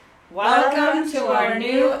Welcome to our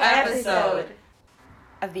new episode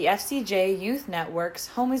of the FCJ Youth Network's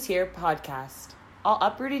Home is Here podcast. All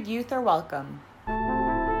uprooted youth are welcome.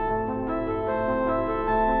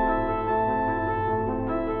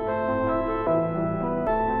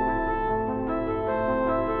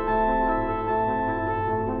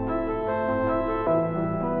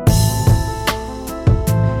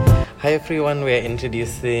 Hi everyone, we are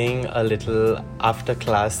introducing a little after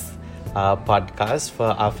class podcast for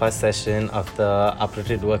our first session of the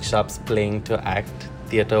Uprooted Workshops Playing to Act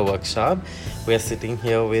theater workshop. We are sitting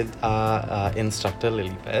here with our instructor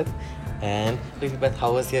Lilibeth. And Lilibeth,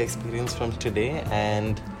 how was your experience from today,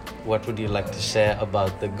 and what would you like to share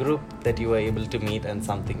about the group that you were able to meet and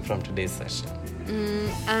something from today's session?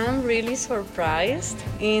 I'm really surprised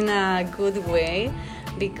in a good way,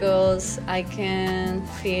 because I can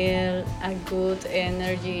feel a good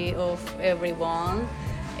energy of everyone,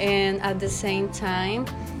 and at the same time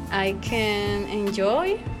I can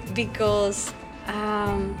enjoy, because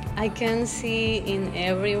I can see in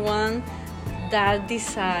everyone that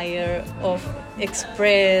desire of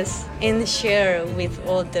express and share with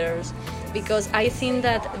others, because I think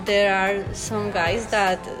that there are some guys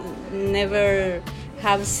that never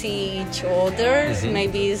have seen each other.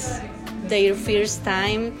 Maybe it's their first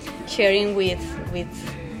time sharing with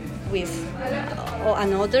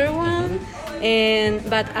another one,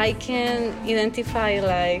 but I can identify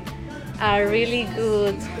like a really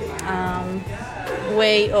good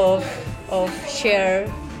way of share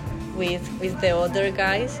with the other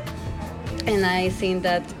guys, and I think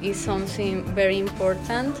that is something very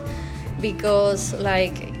important, because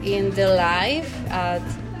like in the life at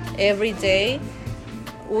every day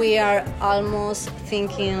we are almost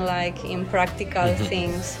thinking like in practical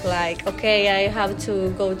things, like, okay, I have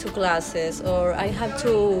to go to classes, or I have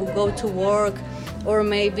to go to work, or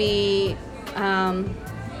maybe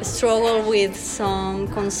struggle with some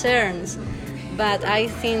concerns. But I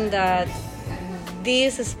think that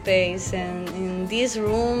this space and in this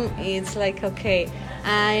room, it's like, okay,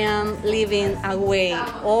 I am leaving away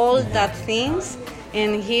all that things,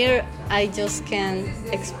 and here I just can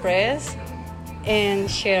express and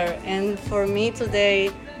share. And for me today,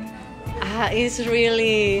 it's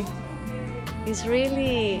really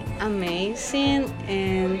amazing,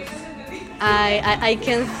 and I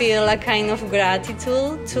can feel a kind of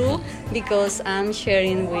gratitude too, because I'm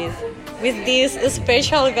sharing with these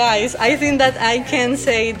special guys. I think that I can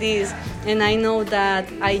say this, and I know that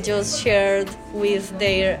I just shared with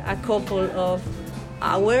their a couple of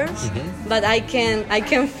hours, but I can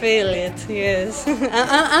feel it. Yes,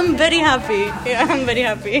 I'm very happy. Yeah, I'm very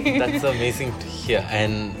happy. That's amazing to hear,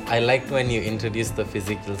 and I liked when you introduced the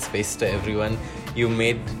physical space to everyone. You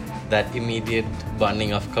made that immediate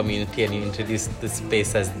bonding of community, and you introduced the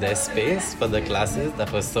space as their space for the classes.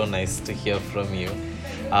 That was so nice to hear from you.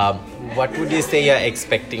 What would you say you're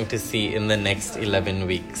expecting to see in the next 11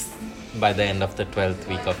 weeks by the end of the 12th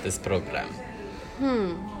week of this program?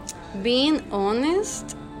 Being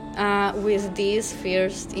honest with this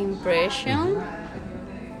first impression,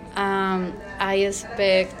 I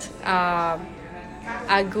expect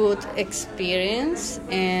a good experience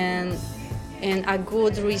and a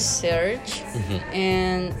good research,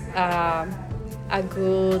 and a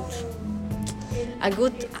good.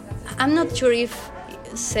 I'm not sure if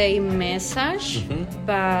say message,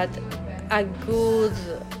 but a good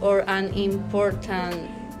or an important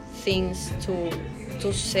things to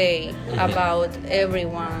say about every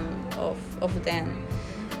one of them.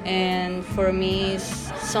 And for me,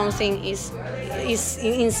 something is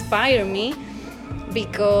inspire me,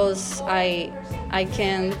 because I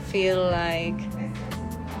can feel like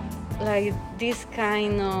this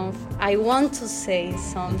kind of, I want to say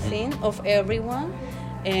something of everyone,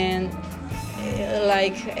 and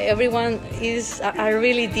like everyone are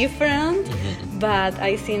really different, but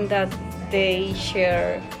I think that they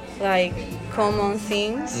share like common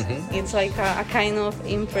things. It's like a kind of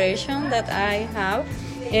impression that I have,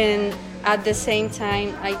 and at the same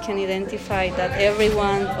time I can identify that every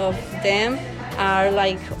one of them are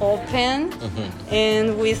like open,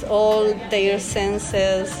 and with all their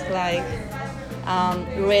senses like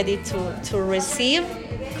ready to receive,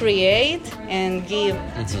 create, and give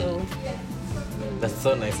to. That's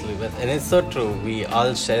so nice, Lilibeth. And it's so true. We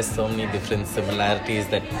all share so many different similarities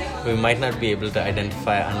that we might not be able to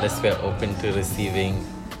identify unless we're open to receiving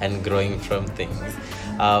and growing from things.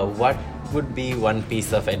 What would be one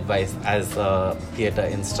piece of advice as a theater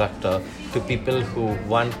instructor to people who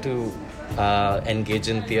want to engage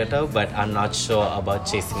in theater but are not sure about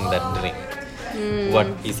chasing that dream?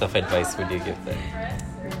 What piece of advice would you give them?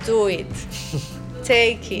 Do it.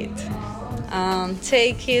 Take it.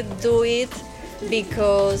 take it, do it,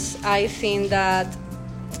 because I think that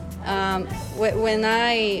when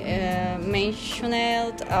I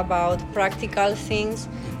mentioned about practical things,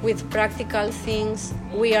 with practical things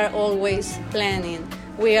we are always planning.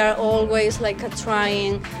 We are always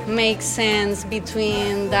trying make sense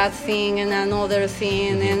between that thing and another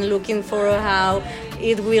thing and looking for how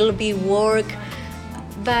it will be work.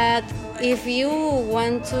 But if you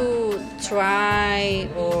want to try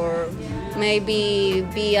or maybe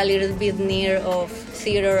be a little bit near of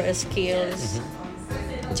theater skills,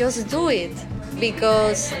 just do it,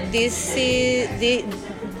 because this is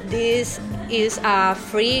a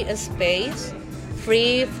free space,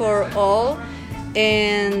 free for all.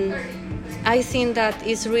 And I think that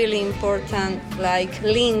is really important,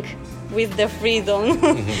 link with the freedom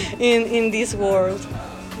in this world.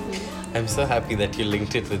 I'm so happy that you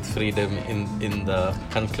linked it with freedom in the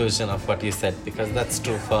conclusion of what you said, because that's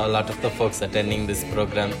true for a lot of the folks attending this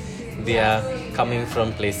program. They are coming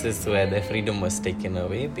from places where their freedom was taken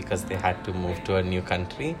away because they had to move to a new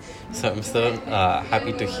country. So I'm so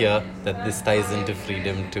happy to hear that this ties into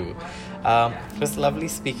freedom too. It was lovely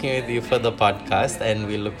speaking with you for the podcast, and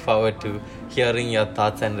we look forward to hearing your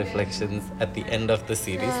thoughts and reflections at the end of the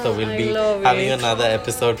series. So we'll be having another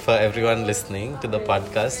episode for everyone listening to the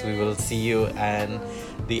podcast. We will see you at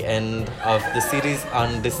the end of the series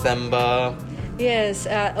on December. Yes,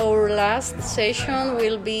 our last session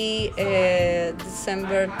will be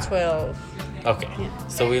December 12th. Okay,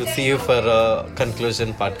 so we'll see you for a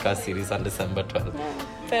conclusion podcast series on December 12th.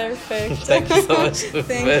 Perfect. Thank you so much.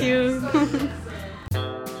 Thank you.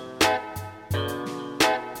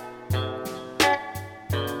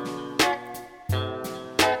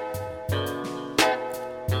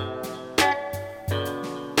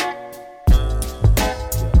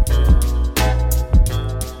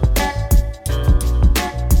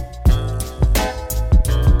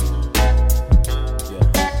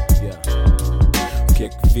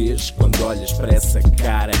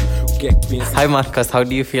 Hi Marcos, how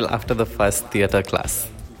do you feel after the first theater class?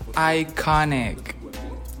 Iconic.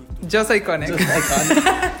 Just iconic.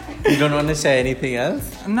 You don't want to share anything else?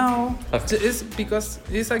 No, Okay. it's because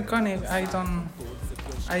it's iconic. I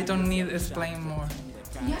don't need to explain more.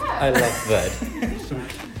 I love that.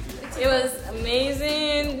 It was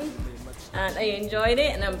amazing, and I enjoyed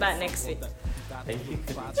it, and I'm back next week. Thank you,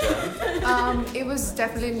 Khadija. It was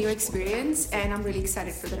definitely a new experience, and I'm really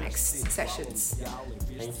excited for the next sessions.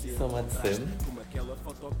 Thank you so much, Sim.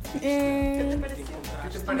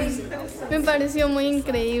 Me pareció muy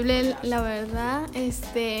increíble, la verdad.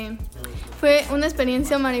 Fue una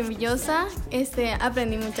experiencia maravillosa.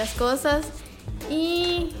 Aprendí muchas cosas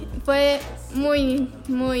y fue muy,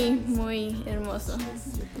 muy, muy hermoso.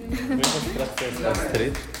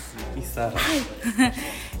 Astrid y Sara.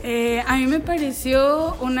 A mí me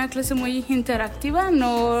pareció una clase muy interactiva.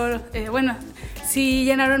 Sí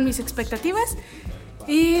llenaron mis expectativas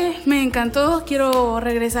y me encantó. Quiero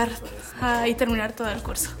regresar y terminar todo el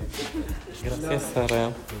curso. Gracias,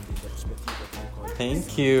 Sara.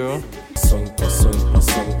 Thank you. Sonho para o sonho para o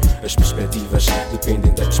sonho. As perspectivas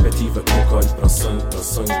dependem da perspectiva. Como olho para o sonho, para o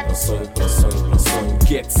sonho, para o sonho, para o sonho, para o sonho. O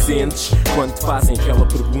que é que sentes quando te fazem aquela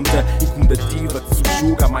pergunta incomodativa que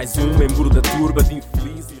subjuga a mais um membro da turba de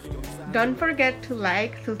infeliz e realizado? Don't forget to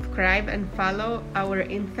like, subscribe, and follow our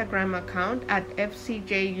Instagram account at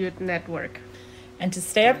FCJ Youth Network. And to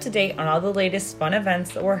stay up to date on all the latest fun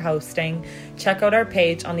events that we're hosting, check out our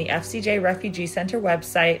page on the FCJ Refugee Center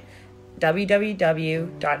website,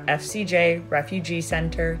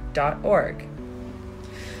 www.fcjrefugiecenter.org.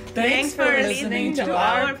 Thanks for listening to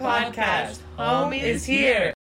our podcast. Home is here.